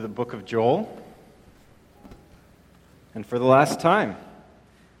The book of Joel, and for the last time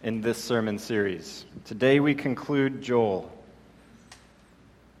in this sermon series. Today we conclude Joel.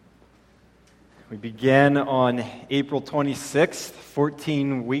 We began on April 26th,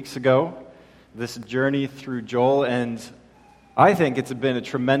 14 weeks ago, this journey through Joel, and I think it's been a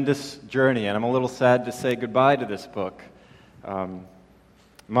tremendous journey, and I'm a little sad to say goodbye to this book.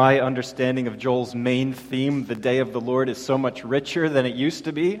 My understanding of Joel's main theme, the day of the Lord, is so much richer than it used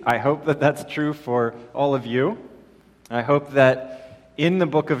to be. I hope that that's true for all of you. I hope that in the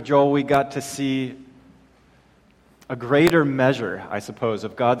book of Joel we got to see a greater measure, I suppose,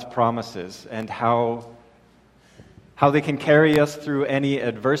 of God's promises and how they can carry us through any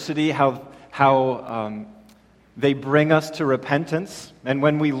adversity, how they bring us to repentance. And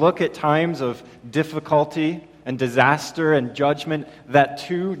when we look at times of difficulty and disaster and judgment, that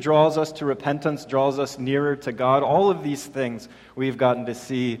too draws us to repentance, draws us nearer to God. All of these things we've gotten to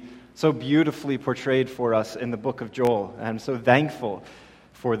see so beautifully portrayed for us in the book of Joel. And I'm so thankful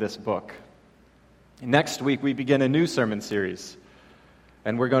for this book. Next week we begin a new sermon series,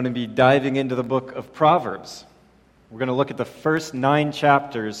 and we're going to be diving into the book of Proverbs. We're going to look at the first 9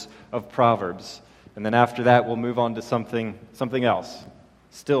 chapters of Proverbs, and then after that we'll move on to something else.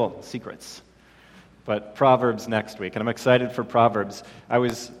 Still secrets. But Proverbs next week, and I'm excited for Proverbs.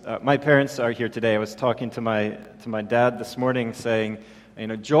 My parents are here today. I was talking to my dad this morning, saying,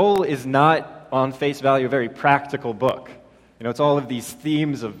 Joel is not on face value a very practical book. It's all of these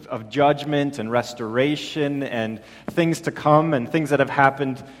themes of judgment and restoration and things to come and things that have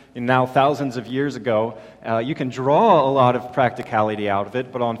happened now thousands of years ago. You can draw a lot of practicality out of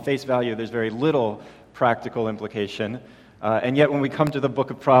it, but on face value, there's very little practical implication. And yet when we come to the book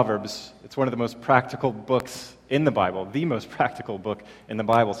of Proverbs, it's one of the most practical books in the Bible, the most practical book in the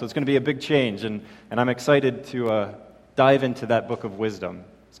Bible. So it's going to be a big change, and I'm excited to dive into that book of wisdom.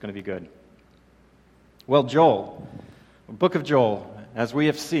 It's going to be good. Well, Joel, the book of Joel, as we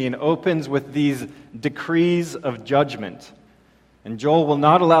have seen, opens with these decrees of judgment. And Joel will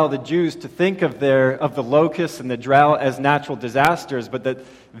not allow the Jews to think of the locusts and the drought as natural disasters, but that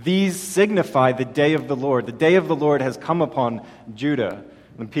these signify the day of the Lord. The day of the Lord has come upon Judah,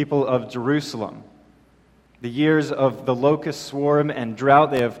 the people of Jerusalem. The years of the locust swarm and drought,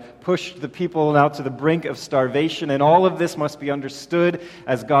 they have pushed the people out to the brink of starvation, and all of this must be understood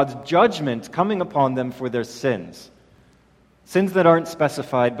as God's judgment coming upon them for their sins. Sins that aren't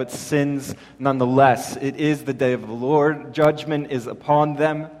specified, but sins nonetheless. It is the day of the Lord. Judgment is upon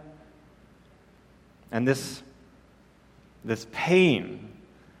them. And this pain,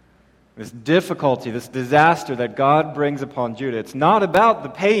 this difficulty, this disaster that God brings upon Judah, it's not about the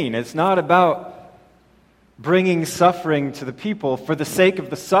pain. It's not about bringing suffering to the people for the sake of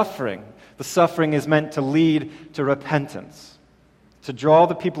the suffering. The suffering is meant to lead to repentance, to draw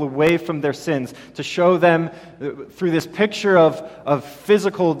the people away from their sins, to show them through this picture of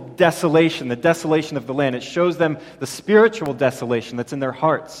physical desolation, the desolation of the land. It shows them the spiritual desolation that's in their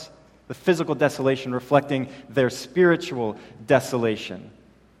hearts, the physical desolation reflecting their spiritual desolation.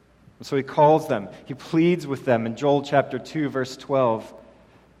 And so he calls them, he pleads with them. In Joel chapter 2, verse 12,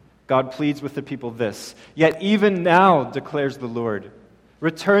 God pleads with the people this: "Yet even now, declares the Lord,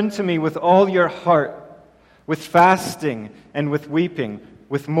 return to me with all your heart, with fasting and with weeping,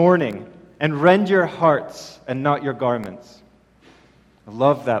 with mourning, and rend your hearts and not your garments." I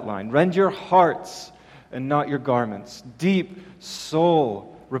love that line. Rend your hearts and not your garments. Deep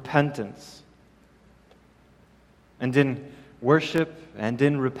soul repentance. And in worship and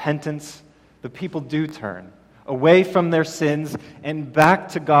in repentance, the people do turn away from their sins and back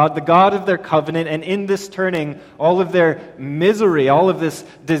to God, the God of their covenant. And in this turning, all of their misery, all of this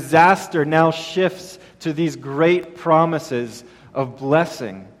disaster now shifts to these great promises of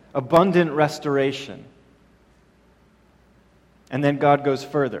blessing, abundant restoration. And then God goes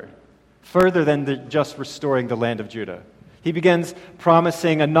further than just restoring the land of Judah. He begins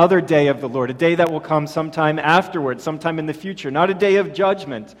promising another day of the Lord, a day that will come sometime afterward, sometime in the future. Not a day of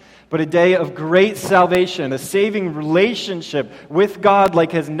judgment, but a day of great salvation, a saving relationship with God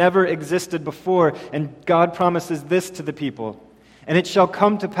like has never existed before. And God promises this to the people: "And it shall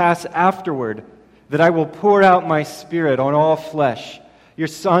come to pass afterward that I will pour out my Spirit on all flesh. Your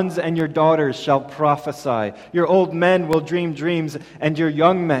sons and your daughters shall prophesy. Your old men will dream dreams, and your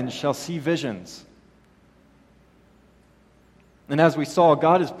young men shall see visions." And as we saw,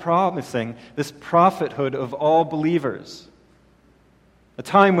 God is promising this prophethood of all believers. A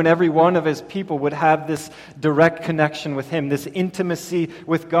time when every one of his people would have this direct connection with him, this intimacy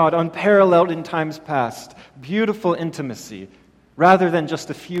with God, unparalleled in times past. Beautiful intimacy, rather than just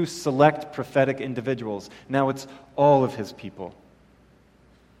a few select prophetic individuals. Now it's all of his people.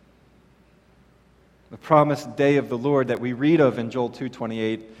 The promised day of the Lord that we read of in Joel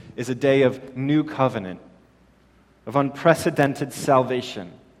 2:28 is a day of new covenant, of unprecedented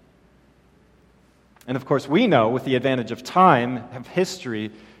salvation. And of course, we know, with the advantage of time, of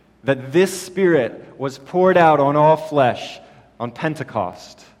history, that this Spirit was poured out on all flesh on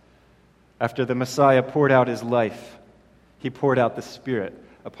Pentecost. After the Messiah poured out his life, he poured out the Spirit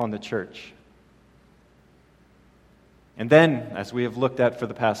upon the church. And then, as we have looked at for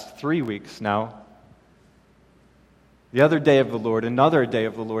the past 3 weeks now, the other day of the Lord, another day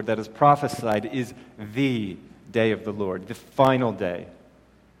of the Lord that is prophesied, is the day of the Lord, the final day,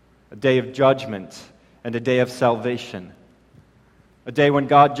 a day of judgment and a day of salvation, a day when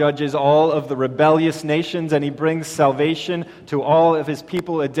God judges all of the rebellious nations and he brings salvation to all of his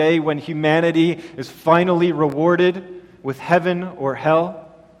people, a day when humanity is finally rewarded with heaven or hell.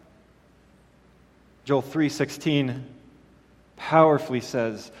 Joel 3:16 powerfully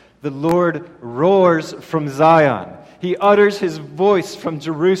says, "The Lord roars from Zion. He utters his voice from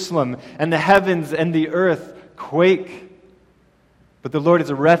Jerusalem, and the heavens and the earth quake." But the Lord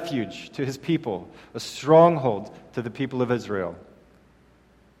is a refuge to his people, a stronghold to the people of Israel.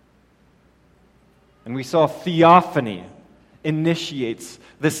 And we saw theophany initiates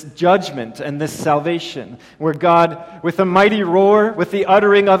this judgment and this salvation, where God, with a mighty roar, with the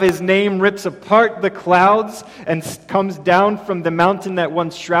uttering of his name, rips apart the clouds and comes down from the mountain that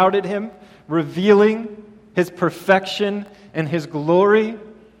once shrouded him, revealing his perfection and his glory.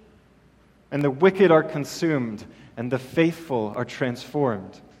 And the wicked are consumed, and the faithful are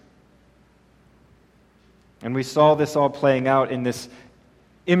transformed. And we saw this all playing out in this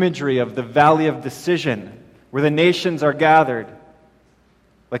imagery of the valley of decision, where the nations are gathered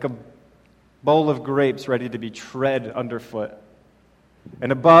like a bowl of grapes ready to be tread underfoot.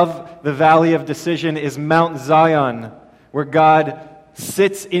 And above the valley of decision is Mount Zion, where God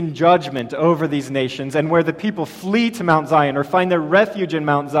sits in judgment over these nations, and where the people flee to Mount Zion or find their refuge in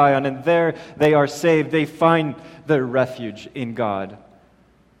Mount Zion, and there they are saved. They find their refuge in God.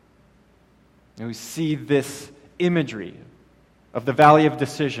 And we see this imagery of the valley of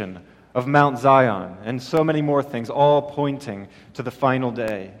decision, of Mount Zion, and so many more things, all pointing to the final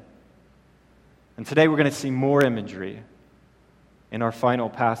day. And today we're going to see more imagery in our final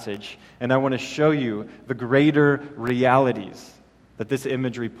passage, and I want to show you the greater realities that this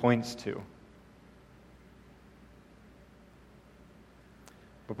imagery points to.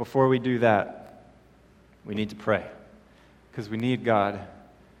 But before we do that, we need to pray, because we need God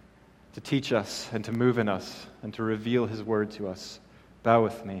to teach us and to move in us and to reveal his word to us. Bow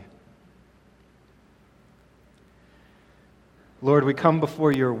with me. Lord, we come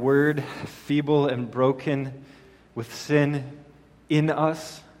before your word, feeble and broken, with sin in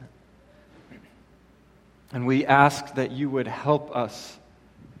us. And we ask that you would help us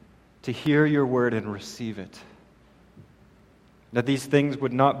to hear your word and receive it. That these things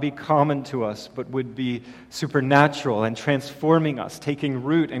would not be common to us, but would be supernatural and transforming us, taking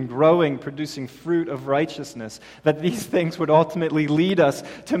root and growing, producing fruit of righteousness. That these things would ultimately lead us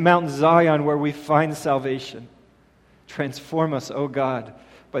to Mount Zion, where we find salvation. Transform us, O God,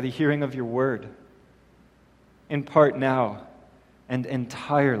 by the hearing of your word, in part now and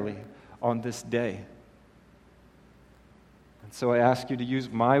entirely on this day. And so I ask you to use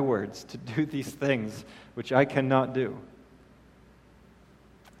my words to do these things which I cannot do.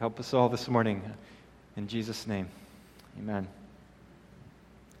 Help us all this morning. In Jesus' name, amen.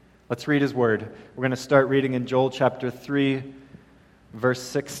 Let's read his word. We're going to start reading in Joel chapter 3, verse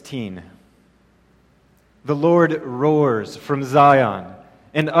 16. The Lord roars from Zion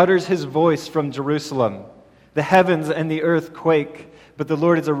and utters his voice from Jerusalem. The heavens and the earth quake, but the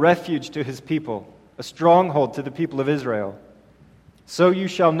Lord is a refuge to his people, a stronghold to the people of Israel. So you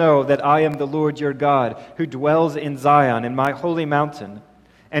shall know that I am the Lord your God, who dwells in Zion, in my holy mountain.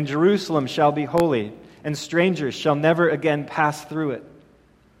 And Jerusalem shall be holy, and strangers shall never again pass through it.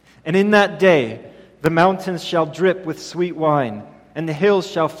 And in that day the mountains shall drip with sweet wine, and the hills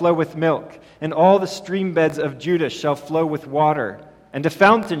shall flow with milk, and all the stream beds of Judah shall flow with water. And a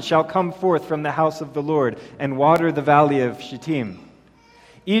fountain shall come forth from the house of the Lord, and water the valley of Shittim.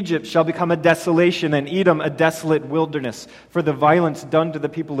 Egypt shall become a desolation, and Edom a desolate wilderness, for the violence done to the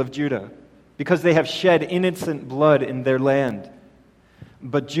people of Judah, because they have shed innocent blood in their land.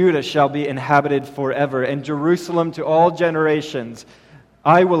 But Judah shall be inhabited forever, and Jerusalem to all generations.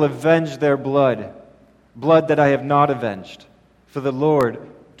 I will avenge their blood, blood that I have not avenged, for the Lord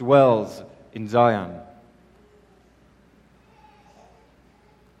dwells in Zion.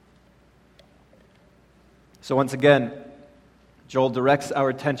 So once again, Joel directs our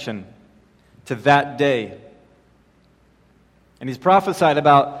attention to that day. And he's prophesied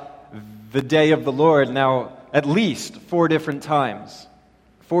about the day of the Lord now at least 4 different times,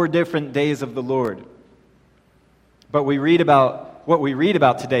 4 different days of the Lord. But what we read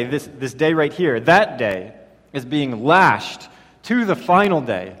about today, this day right here, that day is being lashed to the final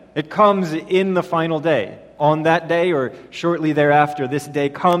day. It comes in the final day. On that day or shortly thereafter, this day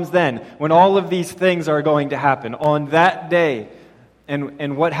comes then when all of these things are going to happen. On that day.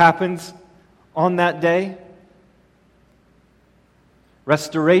 And what happens on that day?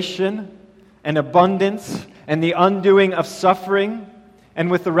 Restoration and abundance and the undoing of suffering.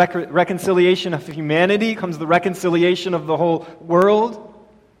 And with the reconciliation of humanity comes the reconciliation of the whole world.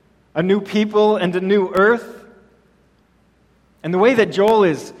 A new people and a new earth. And the way that Joel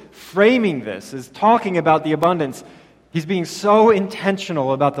is framing this, is talking about the abundance, he's being so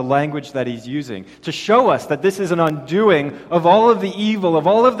intentional about the language that he's using to show us that this is an undoing of all of the evil, of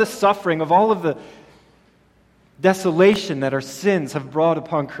all of the suffering, of all of the desolation that our sins have brought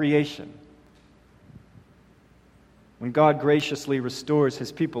upon creation. When God graciously restores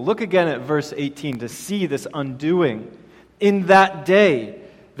his people. Look again at verse 18 to see this undoing. In that day,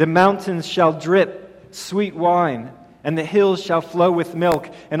 the mountains shall drip sweet wine, and the hills shall flow with milk,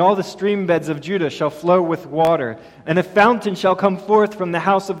 and all the stream beds of Judah shall flow with water. And a fountain shall come forth from the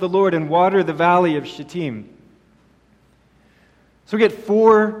house of the Lord and water the valley of Shittim. So we get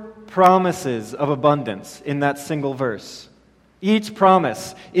 4 promises of abundance in that single verse. Each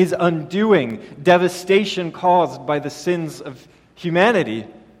promise is undoing devastation caused by the sins of humanity,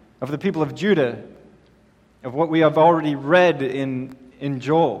 of the people of Judah, of what we have already read in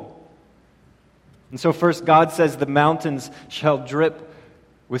Joel. And so first, God says the mountains shall drip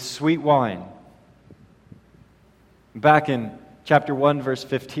with sweet wine. Back in chapter 1, verse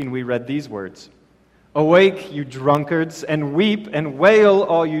 15, we read these words. Awake, you drunkards, and weep and wail,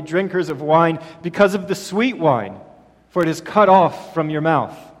 all you drinkers of wine, because of the sweet wine, for it is cut off from your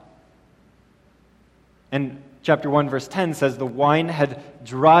mouth. And chapter 1, verse 10 says the wine had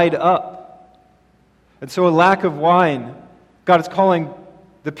dried up. And so a lack of wine, God is calling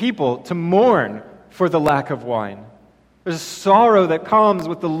the people to mourn for the lack of wine. There's a sorrow that comes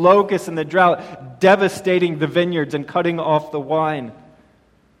with the locust and the drought devastating the vineyards and cutting off the wine.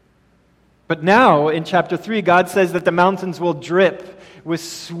 But now, in chapter 3, God says that the mountains will drip with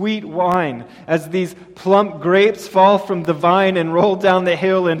sweet wine as these plump grapes fall from the vine and roll down the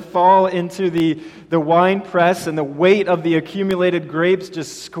hill and fall into the wine press, and the weight of the accumulated grapes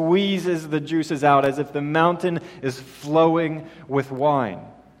just squeezes the juices out as if the mountain is flowing with wine.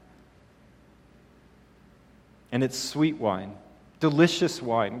 And it's sweet wine, delicious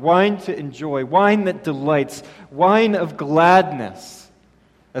wine, wine to enjoy, wine that delights, wine of gladness.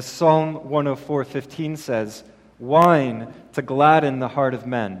 As Psalm 104:15 says, wine to gladden the heart of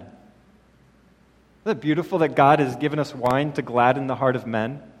men. Isn't it beautiful that God has given us wine to gladden the heart of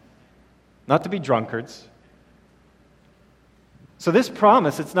men? Not to be drunkards. So this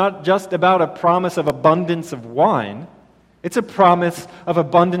promise, it's not just about a promise of abundance of wine. It's a promise of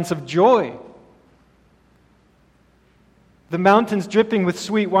abundance of joy. The mountains dripping with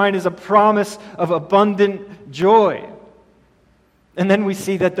sweet wine is a promise of abundant joy. And then we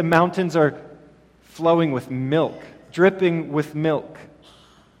see that the mountains are flowing with milk, dripping with milk.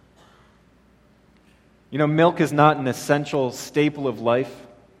 You know, milk is not an essential staple of life.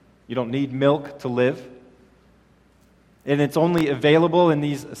 You don't need milk to live. And it's only available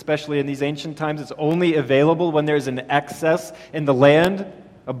especially in these ancient times, it's only available when there's an excess in the land.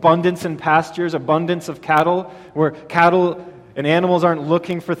 Abundance in pastures, abundance of cattle, where cattle and animals aren't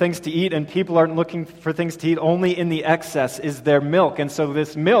looking for things to eat and people aren't looking for things to eat. Only in the excess is there milk. And so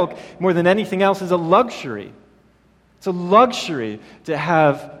this milk, more than anything else, is a luxury. It's a luxury to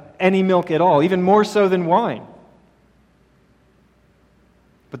have any milk at all, even more so than wine.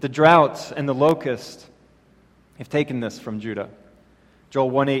 But the drought and the locust have taken this from Judah. Joel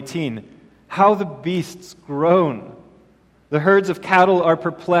 1:18, how the beasts groan. The herds of cattle are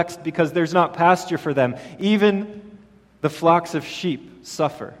perplexed because there's not pasture for them. Even the flocks of sheep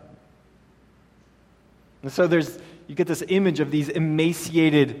suffer. And so you get this image of these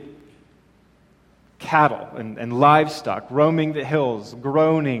emaciated cattle and livestock roaming the hills,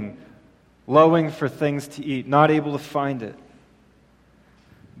 groaning, lowing for things to eat, not able to find it.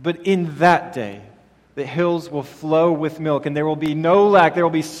 But in that day, the hills will flow with milk, and there will be no lack. There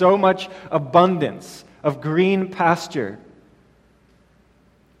will be so much abundance of green pasture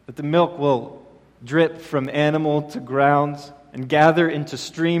that the milk will drip from animal to ground and gather into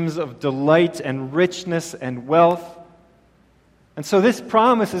streams of delight and richness and wealth. And so this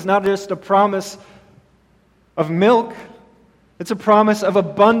promise is not just a promise of milk, it's a promise of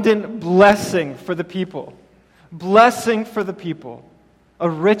abundant blessing for the people. Blessing for the people, a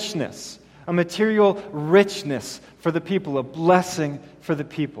richness a material richness for the people, a blessing for the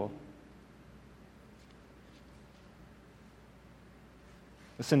people.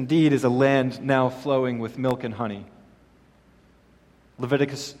 This indeed is a land now flowing with milk and honey.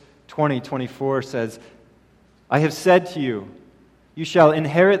 Leviticus 20:24 says, I have said to you, you shall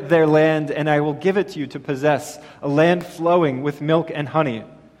inherit their land, and I will give it to you to possess, a land flowing with milk and honey.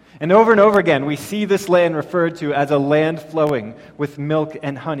 And over again, we see this land referred to as a land flowing with milk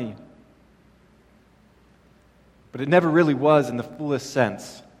and honey. But it never really was in the fullest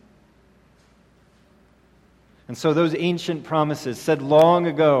sense. And so those ancient promises said long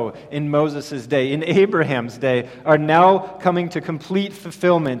ago in Moses' day, in Abraham's day, are now coming to complete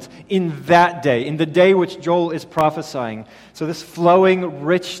fulfillment in that day, in the day which Joel is prophesying. So this flowing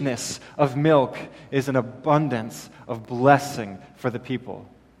richness of milk is an abundance of blessing for the people.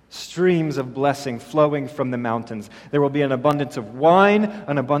 Streams of blessing flowing from the mountains. There will be an abundance of wine,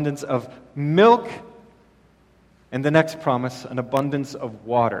 an abundance of milk, and the next promise, an abundance of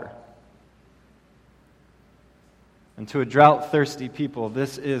water. And to a drought-thirsty people,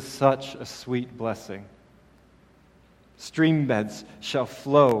 this is such a sweet blessing. Stream beds shall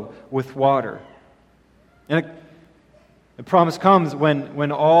flow with water. And the promise comes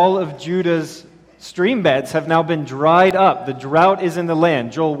when all of Judah's stream beds have now been dried up. The drought is in the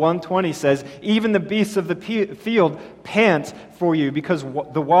land. Joel 1:20 says, even the beasts of the field pant for you because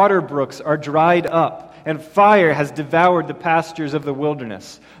the water brooks are dried up, and fire has devoured the pastures of the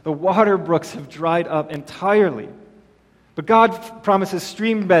wilderness. The water brooks have dried up entirely. But God promises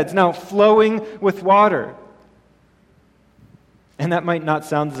stream beds now flowing with water. And that might not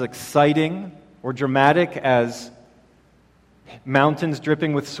sound as exciting or dramatic as mountains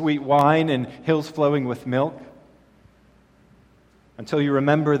dripping with sweet wine and hills flowing with milk, until you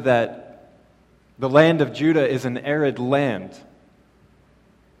remember that the land of Judah is an arid land,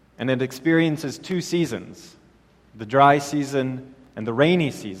 and it experiences two seasons, the dry season and the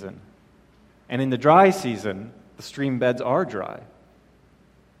rainy season. And in the dry season, the stream beds are dry.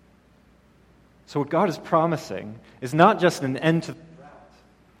 So what God is promising is not just an end to the drought,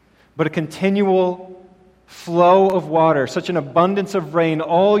 but a continual flow of water, such an abundance of rain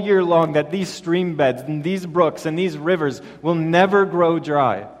all year long that these stream beds and these brooks and these rivers will never go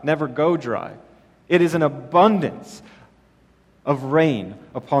dry. It is an abundance of rain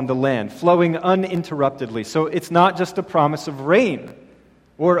upon the land, flowing uninterruptedly. So it's not just a promise of rain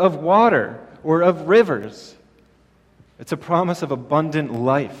or of water or of rivers. It's a promise of abundant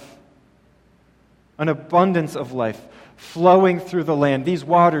life, an abundance of life flowing through the land. These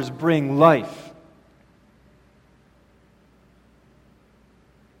waters bring life.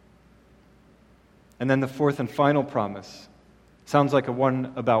 And then the fourth and final promise sounds like a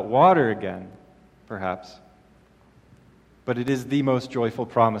one about water again, perhaps, but it is the most joyful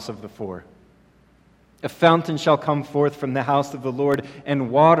promise of the four. A fountain shall come forth from the house of the Lord and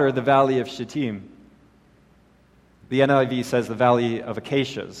water the valley of Shittim. The NIV says the valley of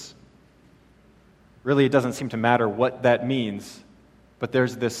acacias. Really, it doesn't seem to matter what that means, but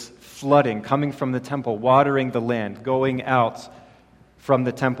there's this flooding coming from the temple, watering the land, going out from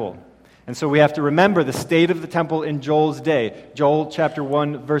the temple. And so we have to remember the state of the temple in Joel's day. Joel chapter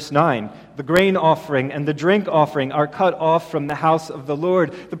 1, verse 9. The grain offering and the drink offering are cut off from the house of the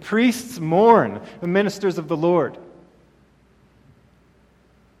Lord. The priests mourn, the ministers of the Lord.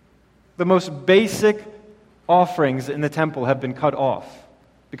 The most basic offerings in the temple have been cut off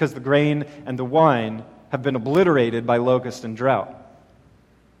because the grain and the wine have been obliterated by locust and drought.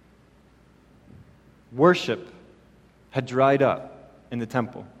 Worship had dried up in the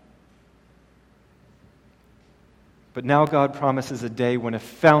temple. But now God promises a day when a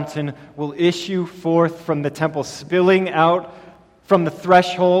fountain will issue forth from the temple, spilling out from the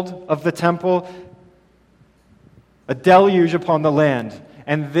threshold of the temple, a deluge upon the land.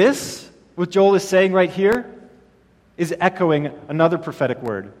 And this, what Joel is saying right here, is echoing another prophetic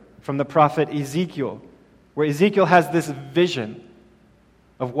word from the prophet Ezekiel, where Ezekiel has this vision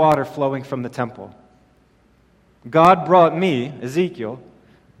of water flowing from the temple. God brought me, Ezekiel,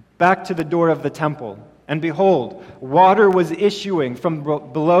 back to the door of the temple. And behold, water was issuing from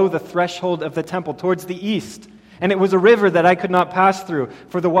below the threshold of the temple towards the east. And it was a river that I could not pass through,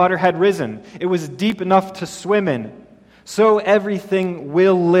 for the water had risen. It was deep enough to swim in. So everything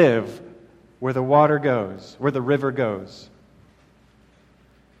will live where the water goes, where the river goes.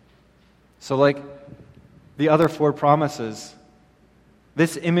 So like the other four promises,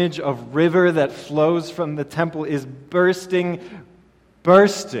 this image of river that flows from the temple is bursting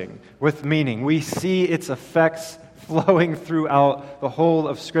with meaning. We see its effects flowing throughout the whole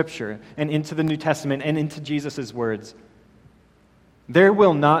of Scripture and into the New Testament and into Jesus' words. There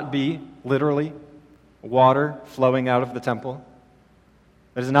will not be literally, water flowing out of the temple.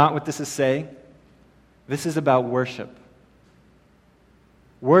 That is not what this is saying. This is about worship.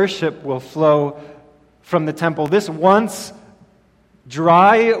 Worship will flow from the temple. This once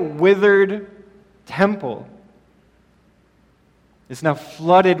dry, withered temple is now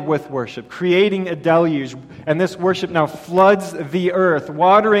flooded with worship, creating a deluge. And this worship now floods the earth,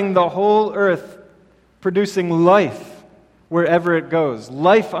 watering the whole earth, producing life wherever it goes.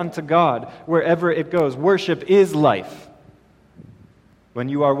 Life unto God wherever it goes. Worship is life when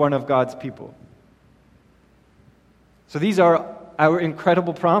you are one of God's people. So these are our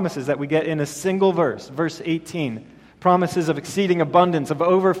incredible promises that we get in a single verse, verse 18. Promises of exceeding abundance, of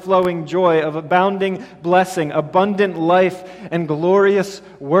overflowing joy, of abounding blessing, abundant life, and glorious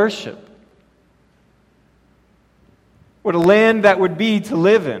worship. What a land that would be to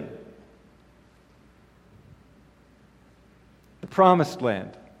live in. The promised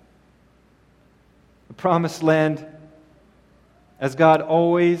land. The promised land as God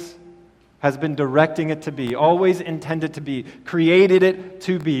always has been directing it to be, always intended to be, created it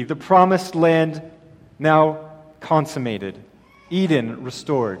to be. The promised land now consummated. Eden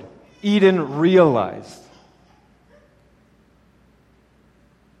restored. Eden realized.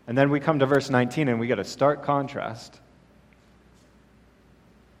 And then we come to verse 19 and we get a stark contrast.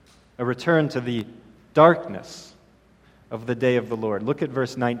 A return to the darkness of the day of the Lord. Look at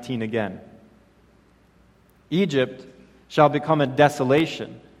verse 19 again. Egypt shall become a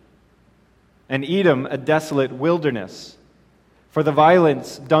desolation, and Edom a desolate wilderness, for the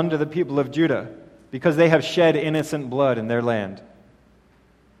violence done to the people of Judah, because they have shed innocent blood in their land.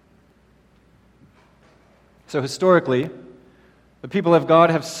 So historically, the people of God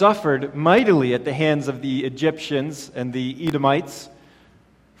have suffered mightily at the hands of the Egyptians and the Edomites,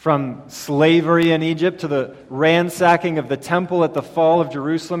 from slavery in Egypt to the ransacking of the temple at the fall of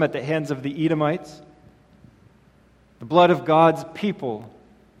Jerusalem at the hands of the Edomites. The blood of God's people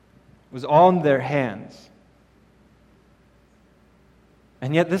was on their hands.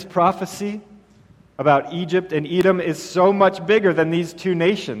 And yet this prophecy about Egypt and Edom is so much bigger than these two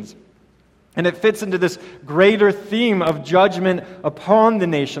nations. And it fits into this greater theme of judgment upon the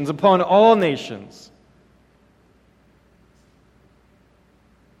nations, upon all nations.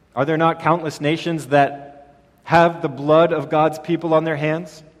 Are there not countless nations that have the blood of God's people on their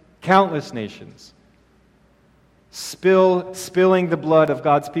hands? Countless nations. Spilling the blood of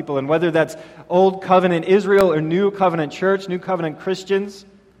God's people. And whether that's Old Covenant Israel or New Covenant Church, New Covenant Christians,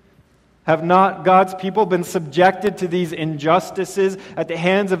 have not God's people been subjected to these injustices at the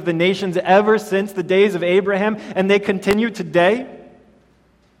hands of the nations ever since the days of Abraham, and they continue today?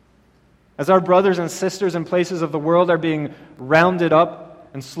 As our brothers and sisters in places of the world are being rounded up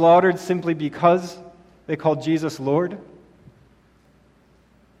and slaughtered simply because they call Jesus Lord?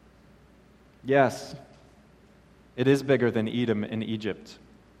 Yes, it is bigger than Edom and Egypt.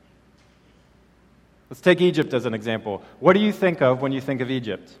 Let's take Egypt as an example. What do you think of when you think of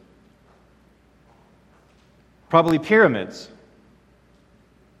Egypt? Probably pyramids.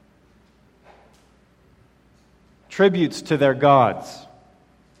 Tributes to their gods,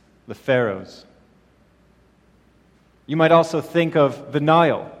 the pharaohs. You might also think of the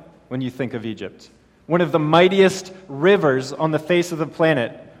Nile when you think of Egypt. One of the mightiest rivers on the face of the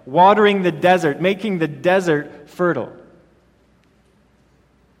planet, watering the desert, making the desert fertile.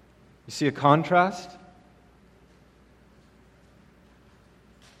 You see a contrast?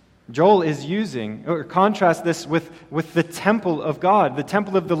 Joel is using, or contrast this with the temple of God, the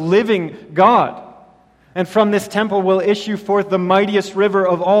temple of the living God. And from this temple will issue forth the mightiest river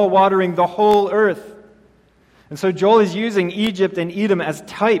of all, watering the whole earth. And so Joel is using Egypt and Edom as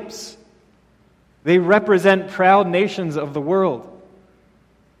types. They represent proud nations of the world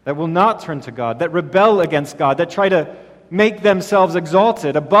that will not turn to God, that rebel against God, that try to make themselves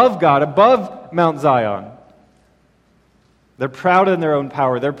exalted above God, above Mount Zion. They're proud in their own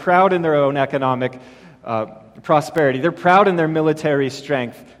power. They're proud in their own economic prosperity. They're proud in their military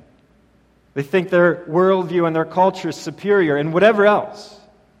strength. They think their worldview and their culture is superior and whatever else.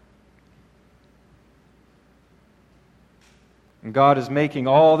 And God is making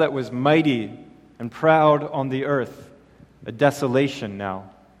all that was mighty and proud on the earth a desolation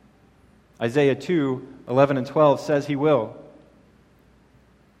now. Isaiah 2:11 and 12 says He will.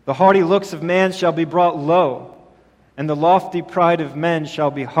 The haughty looks of man shall be brought low, and the lofty pride of men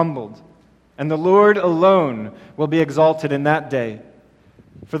shall be humbled. And the Lord alone will be exalted in that day.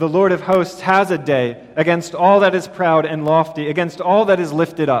 For the Lord of hosts has a day against all that is proud and lofty, against all that is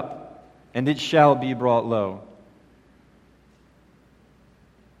lifted up, and it shall be brought low.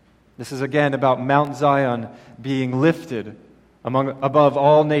 This is again about Mount Zion being lifted above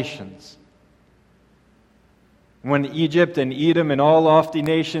all nations. When Egypt and Edom and all lofty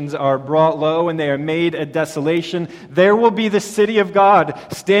nations are brought low and they are made a desolation, there will be the city of God,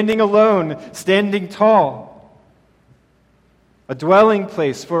 standing alone, standing tall. A dwelling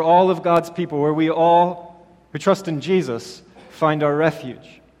place for all of God's people, where we all who trust in Jesus find our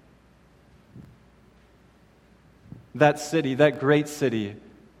refuge. That city, that great city,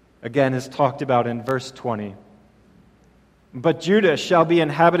 again is talked about in verse 20. But Judah shall be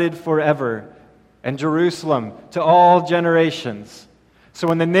inhabited forever, and Jerusalem to all generations. So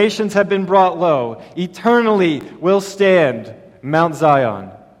when the nations have been brought low, eternally will stand Mount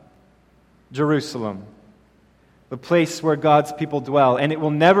Zion, Jerusalem, the place where God's people dwell, and it will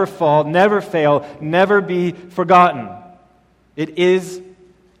never fall, never fail, never be forgotten. It is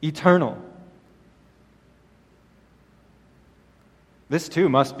eternal. This too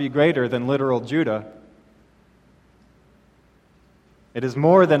must be greater than literal Judah. It is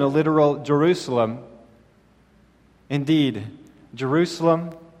more than a literal Jerusalem. Indeed,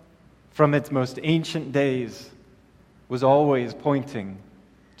 Jerusalem, from its most ancient days, was always pointing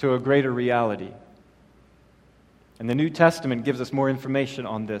to a greater reality. And the New Testament gives us more information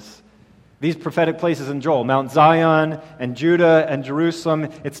on this. These prophetic places in Joel, Mount Zion and Judah and Jerusalem,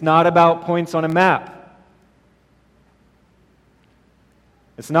 it's not about points on a map.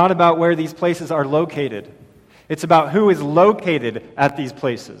 It's not about where these places are located. It's about who is located at these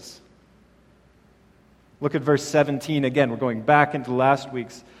places. Look at verse 17 again. We're going back into last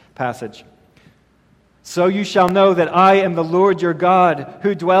week's passage. So you shall know that I am the Lord your God,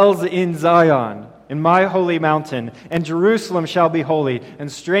 who dwells in Zion, in my holy mountain, and Jerusalem shall be holy,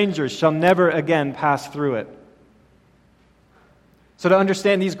 and strangers shall never again pass through it. So to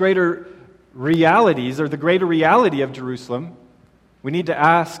understand these greater realities, or the greater reality of Jerusalem, we need to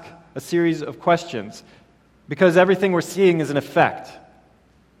ask a series of questions. Because everything we're seeing is an effect.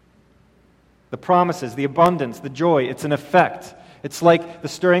 The promises, the abundance, the joy, it's an effect. It's like the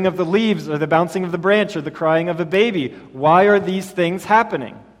stirring of the leaves or the bouncing of the branch or the crying of a baby. Why are these things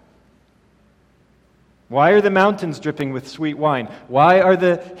happening? Why are the mountains dripping with sweet wine? Why are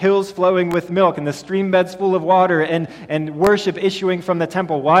the hills flowing with milk and the stream beds full of water and worship issuing from the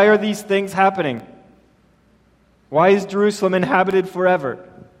temple? Why are these things happening? Why is Jerusalem inhabited forever?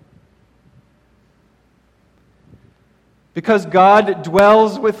 Because God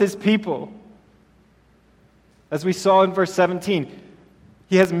dwells with His people. As we saw in verse 17,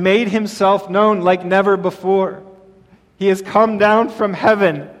 He has made Himself known like never before. He has come down from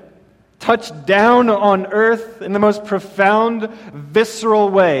heaven, touched down on earth in the most profound, visceral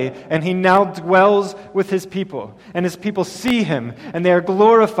way, and He now dwells with His people. And His people see Him, and they are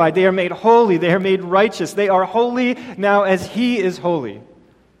glorified. They are made holy. They are made righteous. They are holy now as He is holy.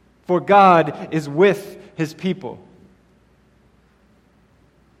 For God is with His people.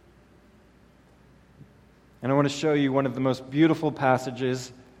 And I want to show you one of the most beautiful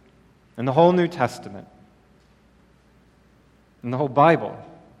passages in the whole New Testament, in the whole Bible.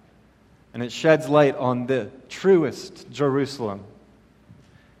 And it sheds light on the truest Jerusalem.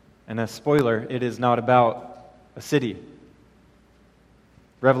 And a spoiler, it is not about a city.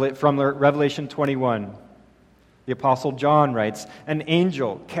 From Revelation 21, the Apostle John writes, "An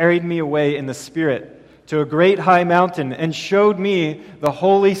angel carried me away in the Spirit to a great high mountain, and showed me the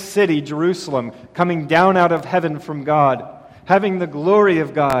holy city, Jerusalem, coming down out of heaven from God, having the glory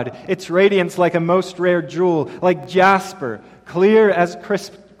of God, its radiance like a most rare jewel, like jasper, clear as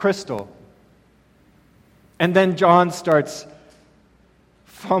crystal." And then John starts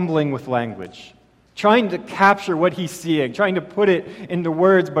fumbling with language, trying to capture what he's seeing, trying to put it into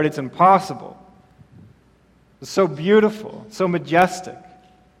words, but it's impossible. It's so beautiful, so majestic.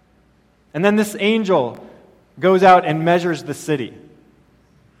 And then this angel goes out and measures the city.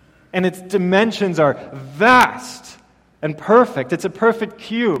 And its dimensions are vast and perfect. It's a perfect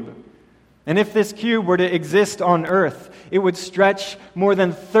cube. And if this cube were to exist on earth, it would stretch more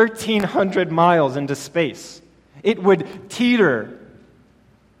than 1,300 miles into space. It would teeter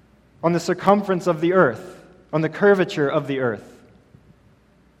on the circumference of the earth, on the curvature of the earth.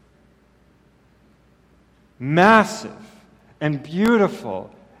 Massive and beautiful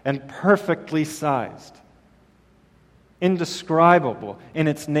and perfectly sized, indescribable in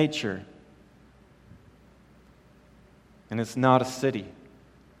its nature. And it's not a city.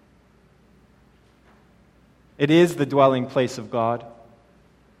 It is the dwelling place of God,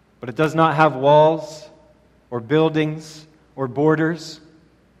 but it does not have walls or buildings or borders.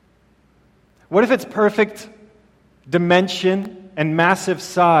 What if its perfect dimension and massive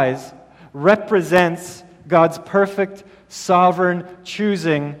size represents God's perfect, sovereign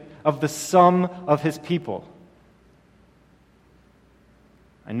choosing of the sum of His people?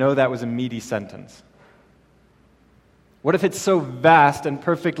 I know that was a meaty sentence. What if it's so vast and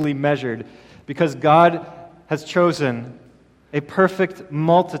perfectly measured because God has chosen a perfect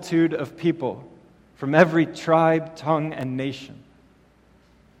multitude of people from every tribe, tongue, and nation?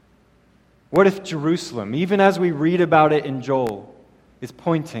 What if Jerusalem, even as we read about it in Joel, is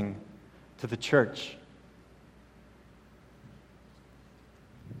pointing to the church?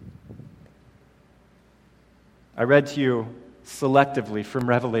 I read to you selectively from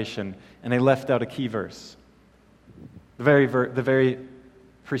Revelation, and I left out a key verse. The very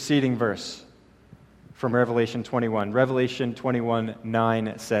preceding verse from Revelation 21. Revelation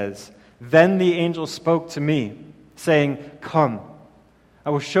 21:9 says, "Then the angel spoke to me, saying, 'Come,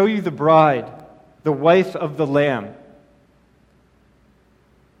 I will show you the bride, the wife of the Lamb.'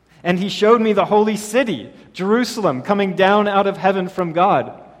 And he showed me the holy city, Jerusalem, coming down out of heaven from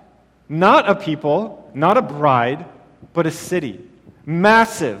God. Not a people, not a bride, but a city,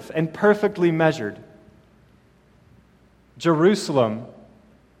 massive and perfectly measured." Jerusalem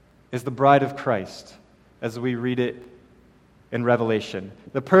is the bride of Christ, as we read it in Revelation.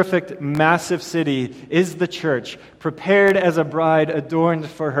 The perfect, massive city is the church, prepared as a bride adorned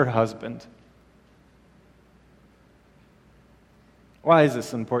for her husband. Why is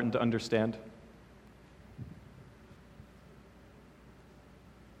this important to understand?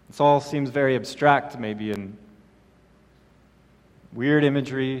 This all seems very abstract, maybe, and weird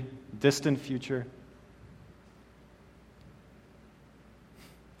imagery, distant future.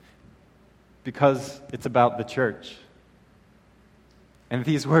 Because it's about the church. And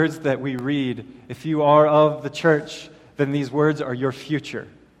these words that we read, if you are of the church, then these words are your future.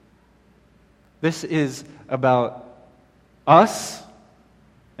 This is about us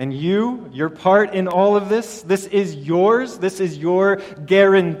and you, your part in all of this. This is yours. This is your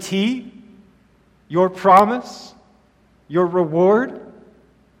guarantee, your promise, your reward.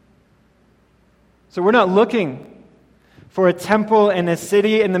 So we're not looking for a temple and a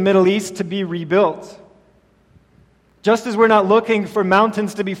city in the Middle East to be rebuilt. Just as we're not looking for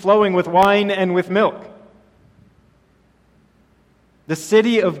mountains to be flowing with wine and with milk. The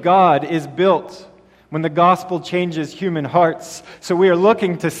city of God is built when the gospel changes human hearts. So we are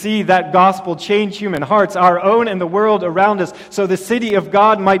looking to see that gospel change human hearts, our own and the world around us, so the city of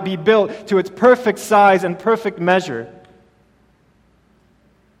God might be built to its perfect size and perfect measure.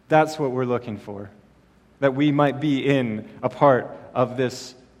 That's what we're looking for. That we might be in a part of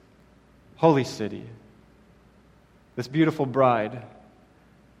this holy city, this beautiful bride,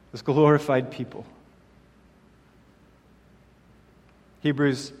 this glorified people.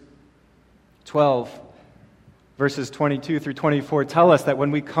 Hebrews 12, verses 22 through 24 tell us that when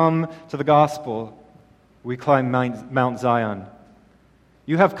we come to the gospel, we climb Mount Zion.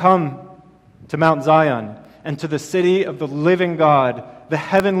 You have come to Mount Zion and to the city of the living God, the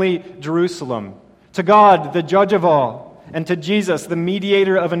heavenly Jerusalem, to God, the judge of all, and to Jesus, the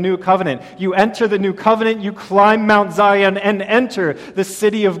mediator of a new covenant. You enter the new covenant, you climb Mount Zion, and enter the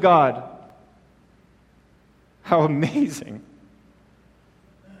city of God. How amazing.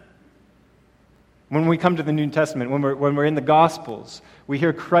 When we come to the New Testament, when we're in the Gospels, we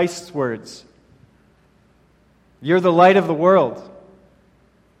hear Christ's words. You're the light of the world.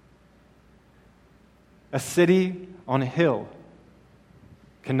 A city on a hill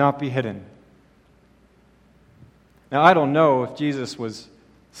cannot be hidden. Now, I don't know if Jesus was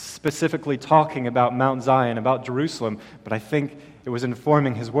specifically talking about Mount Zion, about Jerusalem, but I think it was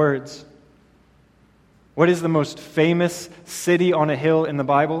informing his words. What is the most famous city on a hill in the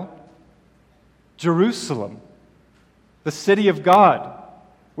Bible? Jerusalem, the city of God,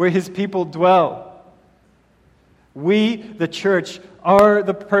 where his people dwell. We, the church, are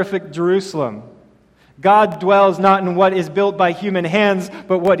the perfect Jerusalem. God dwells not in what is built by human hands,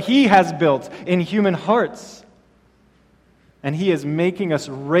 but what he has built in human hearts. And he is making us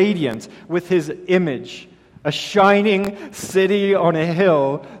radiant with his image, a shining city on a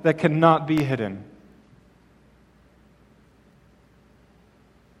hill that cannot be hidden.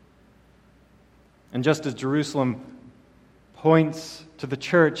 And just as Jerusalem points to the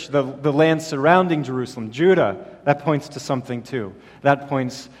church, the land surrounding Jerusalem, Judah, that points to something too. That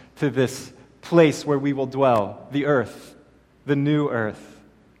points to this place where we will dwell, the earth, the new earth.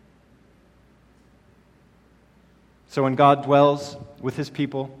 So when God dwells with his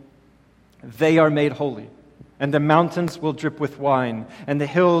people, they are made holy. And the mountains will drip with wine, and the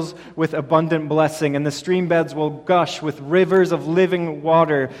hills with abundant blessing, and the stream beds will gush with rivers of living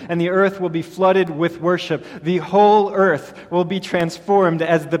water, and the earth will be flooded with worship. The whole earth will be transformed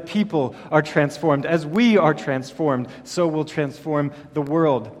as the people are transformed. As we are transformed, so will transform the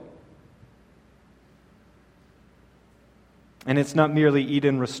world. And it's not merely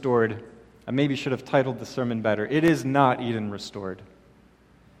Eden restored. I maybe should have titled the sermon better. It is not Eden restored.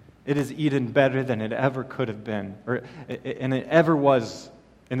 It is Eden better than it ever could have been, and it ever was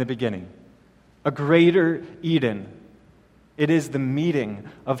in the beginning. A greater Eden. It is the meeting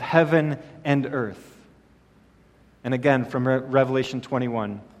of heaven and earth. And again, from Revelation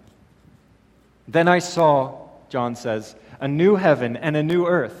 21. Then I saw, John says, a new heaven and a new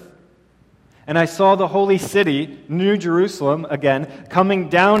earth. And I saw the holy city, New Jerusalem, again, coming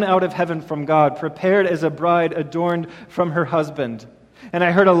down out of heaven from God, prepared as a bride adorned from her husband. And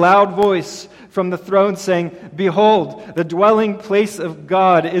I heard a loud voice from the throne saying, Behold, the dwelling place of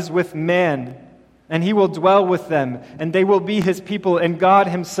God is with man, and he will dwell with them, and they will be his people, and God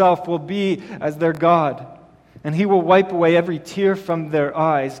himself will be as their God. And he will wipe away every tear from their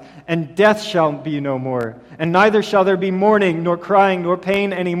eyes, and death shall be no more. And neither shall there be mourning, nor crying, nor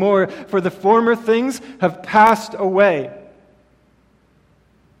pain any more, for the former things have passed away.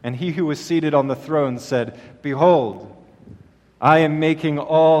 And he who was seated on the throne said, Behold, I am making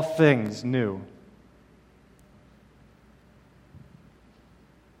all things new.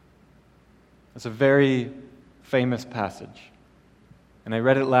 It's a very famous passage. And I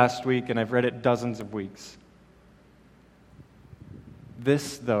read it last week, and I've read it dozens of weeks.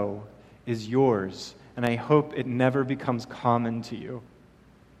 This, though, is yours, and I hope it never becomes common to you.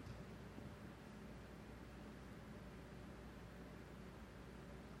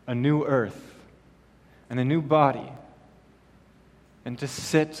 A new earth and a new body, and to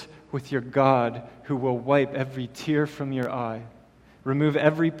sit with your God who will wipe every tear from your eye, remove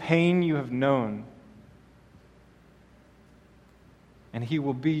every pain you have known, and he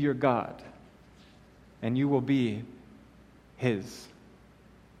will be your God, and you will be his.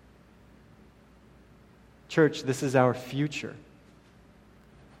 Church, this is our future.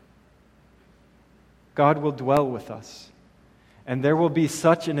 God will dwell with us, and there will be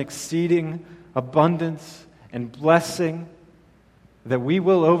such an exceeding abundance and blessing that we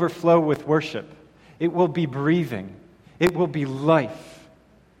will overflow with worship. It will be breathing. It will be life.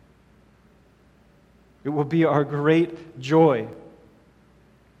 It will be our great joy.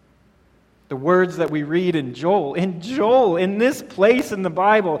 The words that we read in Joel, in this place in the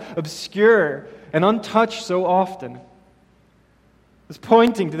Bible, obscure and untouched so often, is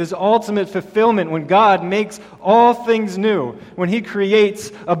pointing to this ultimate fulfillment when God makes all things new, when he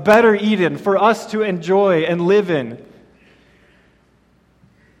creates a better Eden for us to enjoy and live in.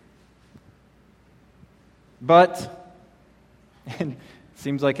 But, it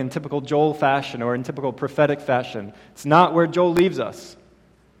seems like in typical Joel fashion or in typical prophetic fashion, it's not where Joel leaves us.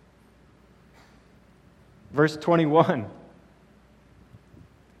 Verse 21,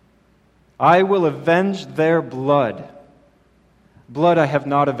 I will avenge their blood. Blood I have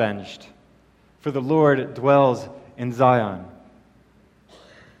not avenged, for the Lord dwells in Zion.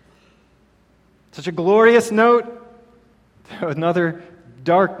 Such a glorious note, another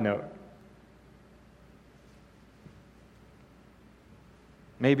dark note.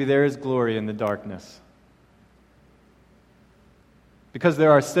 Maybe there is glory in the darkness. Because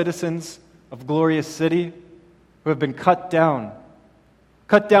there are citizens of glorious city who have been cut down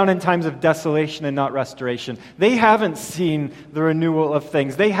in times of desolation and not restoration. They haven't seen the renewal of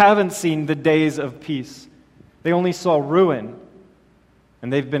things. They haven't seen the days of peace. They only saw ruin,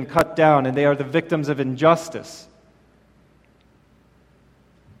 and they've been cut down, and they are the victims of injustice.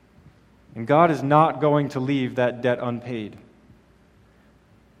 And God is not going to leave that debt unpaid.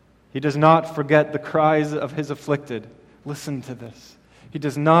 He does not forget the cries of his afflicted. Listen to this. He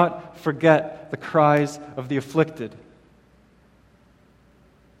does not forget the cries of the afflicted.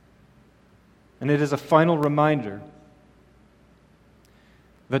 And it is a final reminder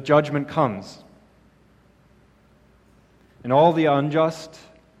that judgment comes. And all the unjust,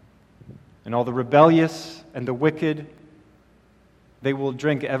 and all the rebellious, and the wicked, they will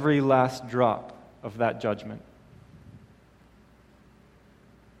drink every last drop of that judgment.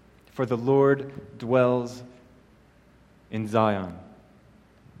 For the Lord dwells in Zion.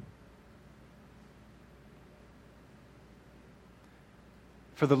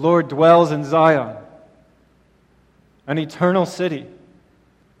 For the Lord dwells in Zion, an eternal city,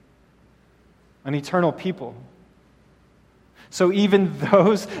 an eternal people. So even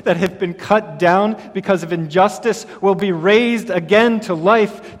those that have been cut down because of injustice will be raised again to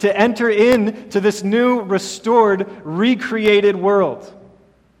life to enter into this new, restored, recreated world.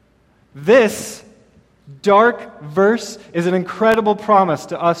 This dark verse is an incredible promise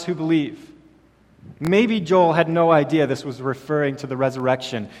to us who believe. Maybe Joel had no idea this was referring to the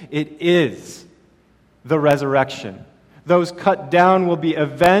resurrection. It is the resurrection. Those cut down will be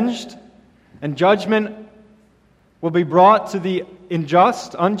avenged, and judgment will be brought to the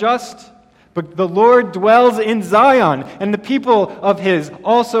unjust, but the Lord dwells in Zion, and the people of His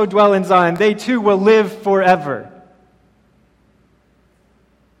also dwell in Zion. They too will live forever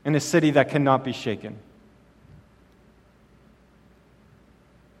in a city that cannot be shaken.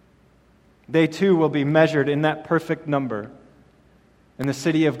 They too will be measured in that perfect number in the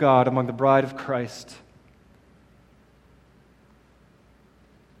city of God among the bride of Christ.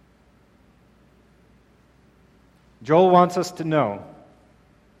 Joel wants us to know,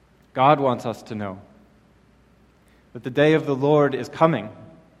 God wants us to know, that the day of the Lord is coming.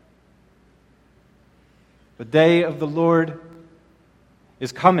 The day of the Lord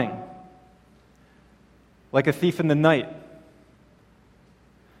is coming like a thief in the night,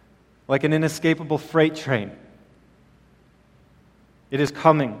 like an inescapable freight train. It is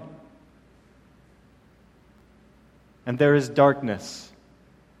coming. And there is darkness.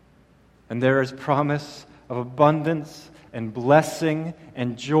 And there is promise of abundance and blessing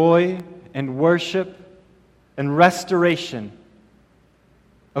and joy and worship and restoration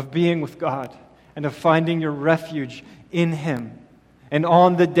of being with God and of finding your refuge in Him. And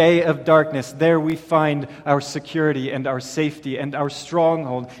on the day of darkness, there we find our security and our safety and our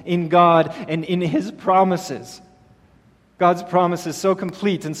stronghold in God and in His promises. God's promise is so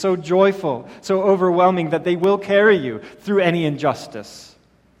complete and so joyful, so overwhelming that they will carry you through any injustice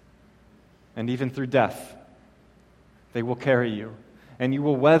and even through death. They will carry you, and you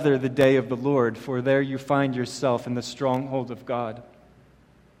will weather the day of the Lord, for there you find yourself in the stronghold of God.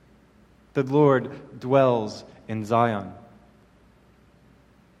 The Lord dwells in Zion,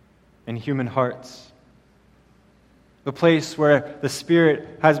 in human hearts, the place where the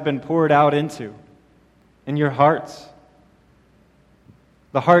Spirit has been poured out into, in your hearts,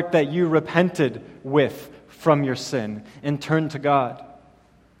 the heart that you repented with from your sin and turned to God.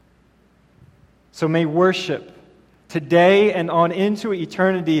 So may worship today and on into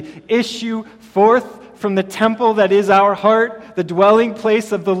eternity issue forth from the temple that is our heart, the dwelling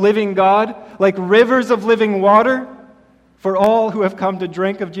place of the living God, like rivers of living water for all who have come to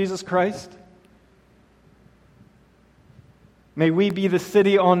drink of Jesus Christ. May we be the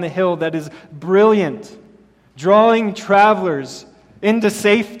city on the hill that is brilliant, drawing travelers into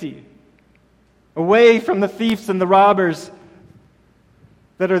safety, away from the thieves and the robbers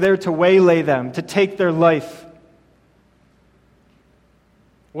that are there to waylay them, to take their life.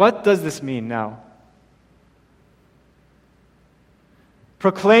 What does this mean now?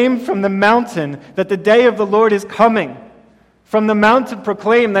 Proclaim from the mountain that the day of the Lord is coming. From the mountain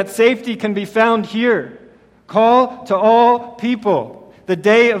proclaim that safety can be found here. Call to all people. The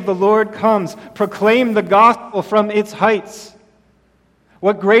day of the Lord comes. Proclaim the gospel from its heights.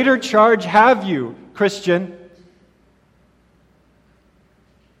 What greater charge have you, Christian?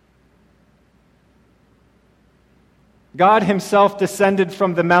 God Himself descended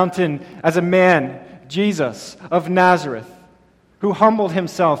from the mountain as a man, Jesus of Nazareth, who humbled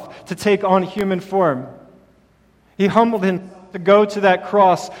Himself to take on human form. He humbled Himself to go to that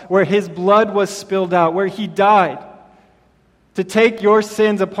cross where His blood was spilled out, where He died, to take your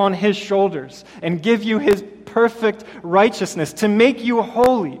sins upon His shoulders and give you His perfect righteousness, to make you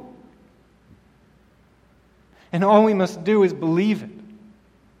holy. And all we must do is believe it,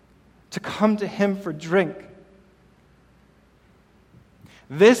 to come to Him for drink.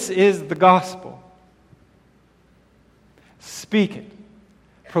 This is the gospel. Speak it.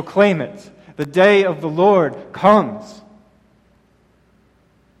 Proclaim it. The day of the Lord comes.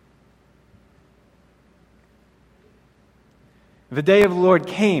 The day of the Lord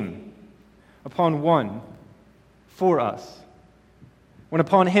came upon one for us. When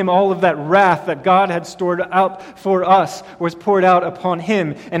upon Him all of that wrath that God had stored up for us was poured out upon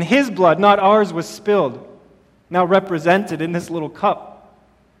Him, and His blood, not ours, was spilled, now represented in this little cup.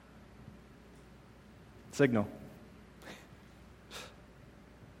 Signal.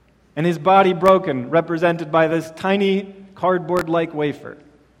 And His body broken, represented by this tiny cardboard-like wafer.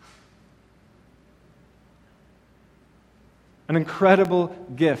 An incredible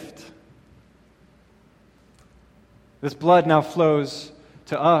gift. This blood now flows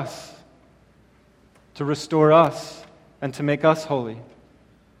to us, to restore us, and to make us holy.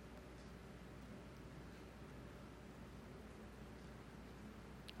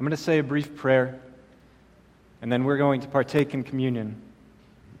 I'm going to say a brief prayer, and then we're going to partake in communion.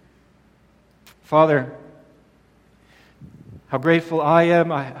 Father, how grateful I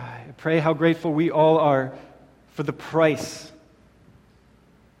am. I pray how grateful we all are for the price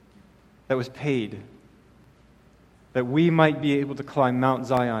that was paid, that we might be able to climb Mount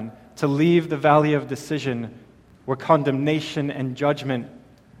Zion, to leave the valley of decision where condemnation and judgment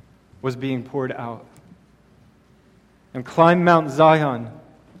was being poured out. and climb Mount Zion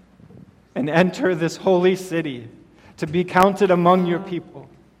and enter this holy city to be counted among your people.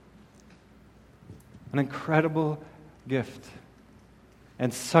 An incredible gift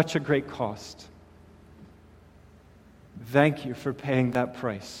and such a great cost. Thank you for paying that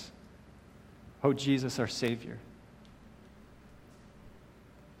price. Oh, Jesus, our Savior.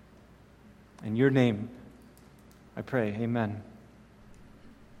 In your name, I pray, amen.